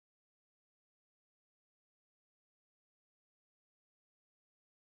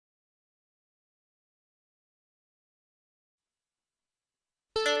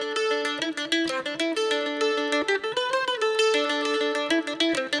Hi,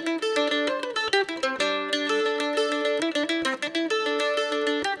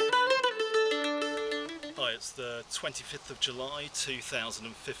 it's the 25th of July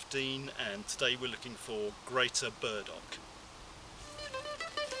 2015 and today we're looking for greater burdock.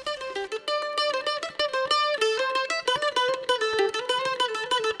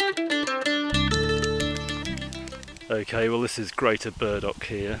 Okay, well this is greater burdock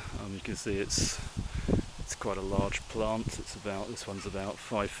here. You can see it's quite a large plant. This one's about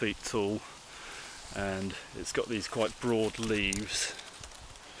 5 feet tall and it's got these quite broad leaves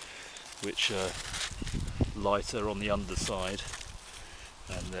which are lighter on the underside,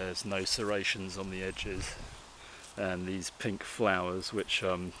 and there's no serrations on the edges, and these pink flowers which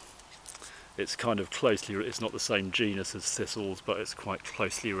it's kind of it's not the same genus as thistles, but it's quite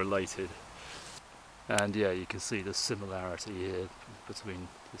closely related. And yeah, you can see the similarity here between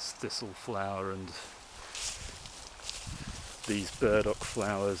this thistle flower and these burdock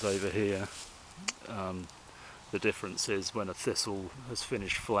flowers over here. The difference is when a thistle has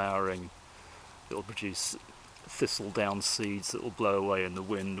finished flowering, it'll produce thistle down seeds that will blow away in the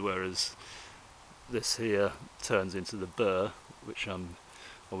wind, whereas this here turns into the burr, which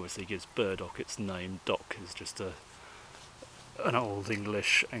obviously gives burdock its name. Dock is just an old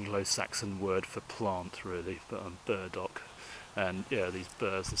English Anglo-Saxon word for plant really, but burdock. And yeah, these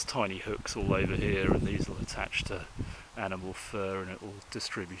burrs, there's tiny hooks all over here, and these will attach to animal fur and it will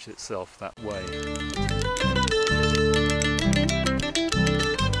distribute itself that way.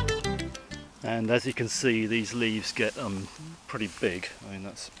 And as you can see, these leaves get pretty big. I mean,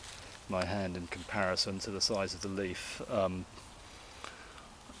 that's my hand in comparison to the size of the leaf.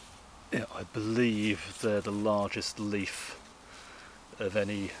 Yeah, I believe they're the largest leaf of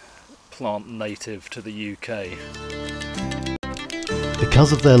any plant native to the UK.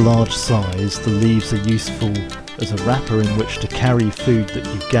 Because of their large size, the leaves are useful as a wrapper in which to carry food that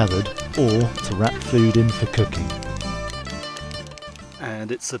you've gathered, or to wrap food in for cooking.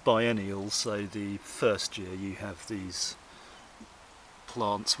 And it's a biennial, so the first year you have these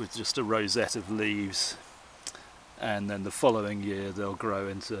plants with just a rosette of leaves, and then the following year they'll grow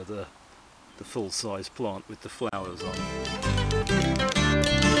into the full-size plant with the flowers on.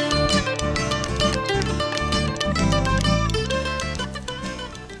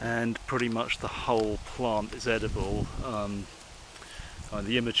 And pretty much the whole plant is edible.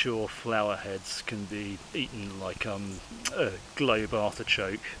 The immature flower heads can be eaten like a globe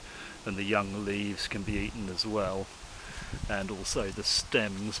artichoke, and the young leaves can be eaten as well, and also the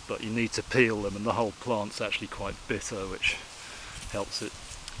stems, but you need to peel them, and the whole plant's actually quite bitter, which helps it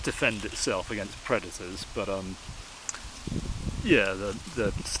defend itself against predators. But yeah,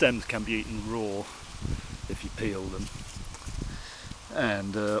 the stems can be eaten raw if you peel them.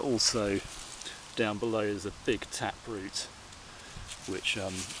 And also down below is a big taproot, which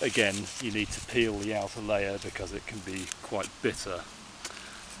again you need to peel the outer layer because it can be quite bitter.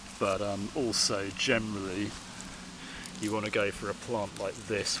 But also generally you want to go for a plant like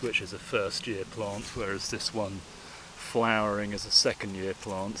this, which is a first year plant, whereas this one flowering is a second year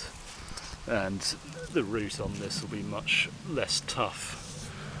plant, and the root on this will be much less tough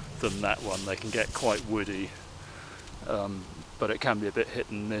than that one. They can get quite woody, but it can be a bit hit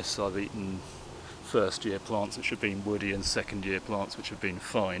and miss. I've eaten first year plants which have been woody and second year plants which have been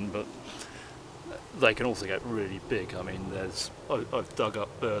fine, but they can also get really big. I mean, I've dug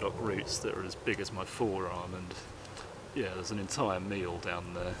up burdock roots that are as big as my forearm, and yeah, there's an entire meal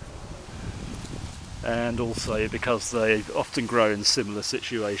down there. And also because they often grow in similar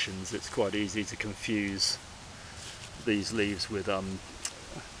situations, it's quite easy to confuse these leaves with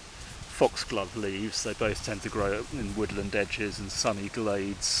foxglove leaves. They both tend to grow in woodland edges and sunny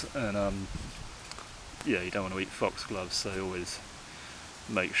glades, and yeah, you don't want to eat foxgloves, so always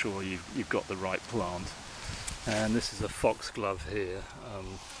make sure you've got the right plant. And this is a foxglove here.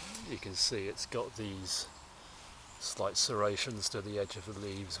 You can see it's got these slight serrations to the edge of the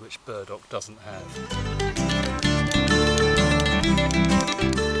leaves, which burdock doesn't have.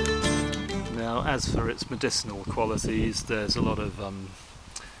 Now, as for its medicinal qualities, there's a lot of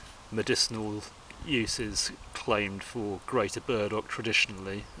medicinal uses claimed for greater burdock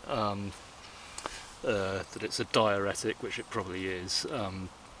traditionally. That it's a diuretic, which it probably is,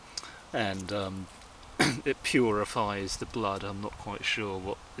 and it purifies the blood. I'm not quite sure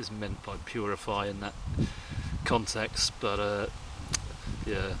what is meant by purify in that context, but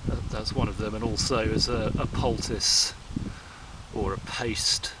yeah, that's one of them. And also as a poultice or a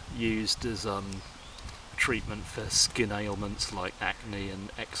paste used as treatment for skin ailments like acne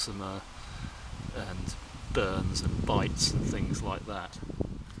and eczema and burns and bites and things like that.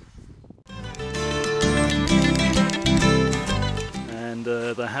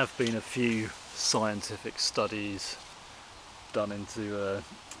 And there have been a few scientific studies done into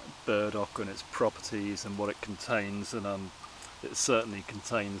burdock and its properties and what it contains, and it certainly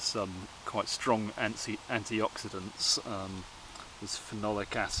contains some quite strong antioxidants. There's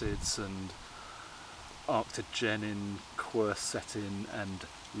phenolic acids and arctogenin, quercetin and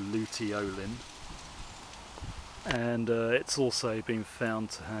luteolin, and it's also been found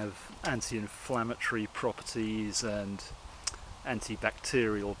to have anti-inflammatory properties and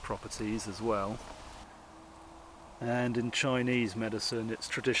antibacterial properties as well. And in Chinese medicine it's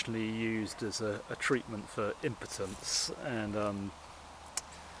traditionally used as a treatment for impotence, and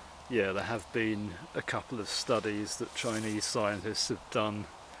yeah, there have been a couple of studies that Chinese scientists have done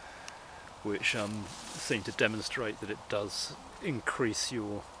which seem to demonstrate that it does increase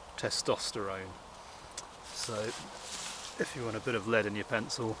your testosterone. So if you want a bit of lead in your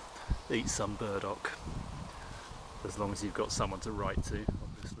pencil, eat some burdock, as long as you've got someone to write to,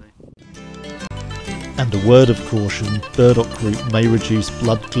 obviously. And a word of caution, burdock root may reduce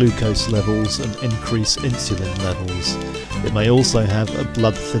blood glucose levels and increase insulin levels. It may also have a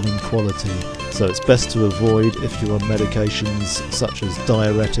blood thinning quality, so it's best to avoid if you're on medications such as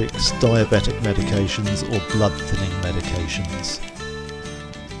diuretics, diabetic medications or blood thinning medications.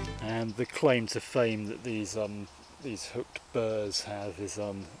 And the claim to fame that these hooked burrs have is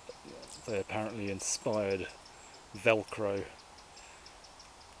they apparently inspired Velcro.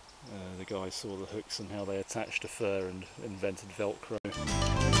 The guy saw the hooks and how they attached to fur and invented Velcro.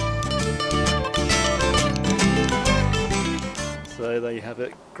 So there you have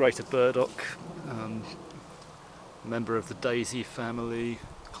it, greater burdock, member of the daisy family,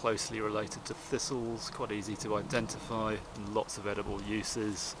 closely related to thistles, quite easy to identify, and lots of edible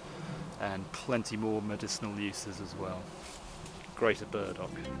uses, and plenty more medicinal uses as well. Greater burdock.